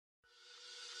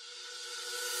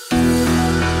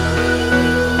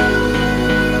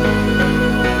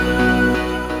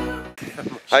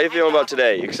How are you feeling about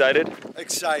today? You excited?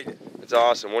 Excited. It's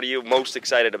awesome. What are you most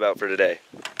excited about for today?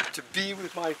 To be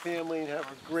with my family and have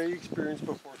a great experience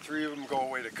before 3 of them go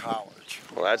away to college.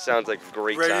 Well, that sounds like a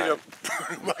great Ready time.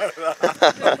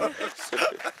 to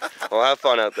Well, have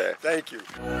fun out there. Thank you. If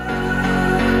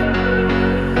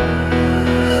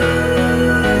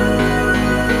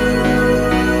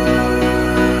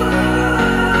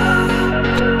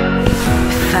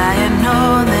I had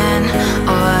known then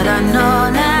what I know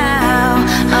now,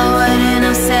 I wouldn't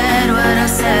have said what I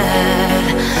said.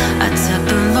 I took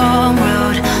the long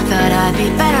road, thought I'd be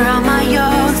better on my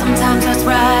own. Sometimes what's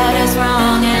right is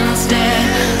wrong instead.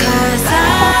 'Cause I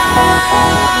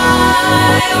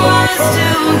was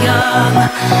too young,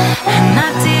 and I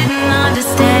didn't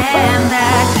understand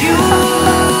that you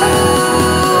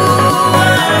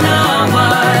were no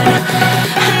one,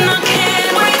 and I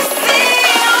can't wait to see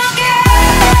you again.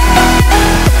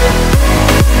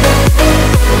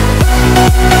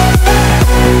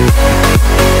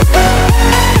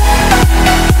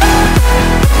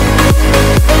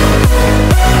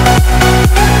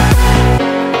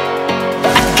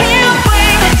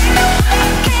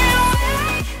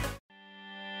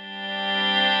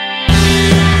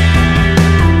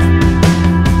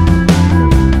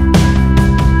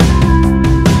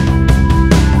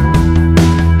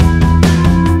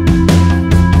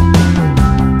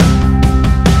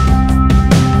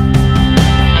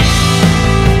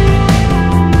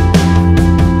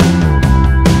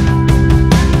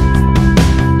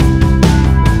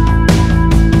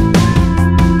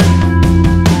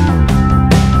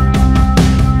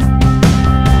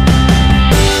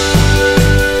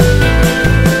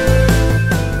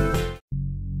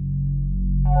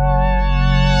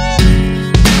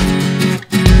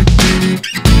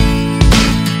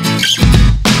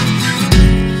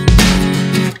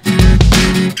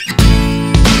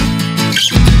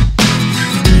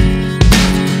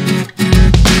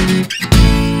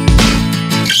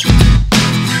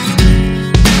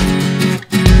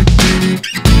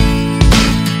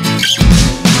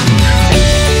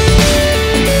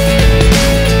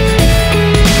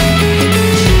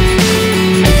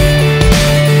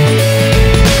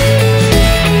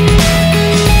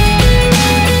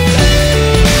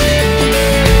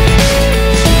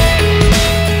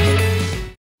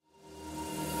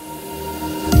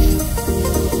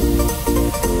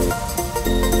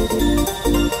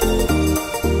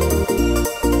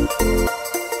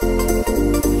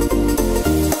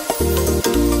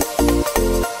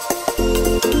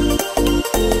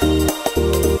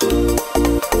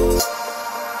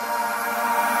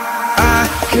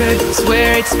 Could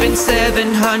swear it's been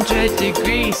 700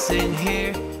 degrees in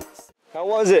here. How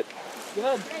was it?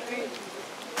 Good.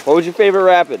 What was your favorite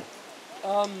rapid?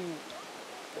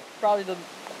 Probably the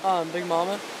Big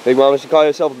Mama. Big Mama? You call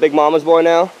yourself a Big Mama's boy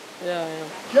now? Yeah, I am.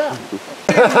 Yeah.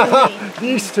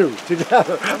 These two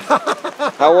together.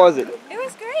 How was it? It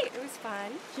was great. It was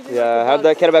fun. Yeah, how'd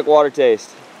that Kennebec water taste?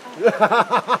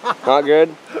 Not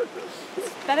good? It's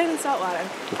better than salt water.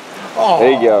 Oh.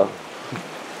 There you go.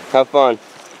 Have fun.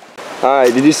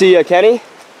 Alright, did you see Kenny?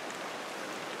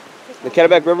 The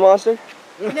Kennebec River Monster?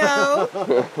 No.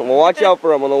 Well, watch out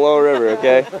for him on the lower river,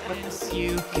 okay? Since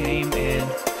you came in,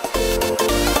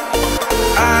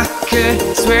 I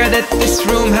could swear that this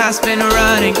room has been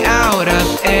running out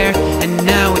of air, and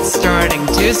now it's starting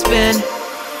to spin.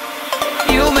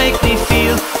 You make me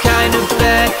feel kinda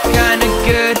bad, kinda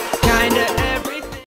good.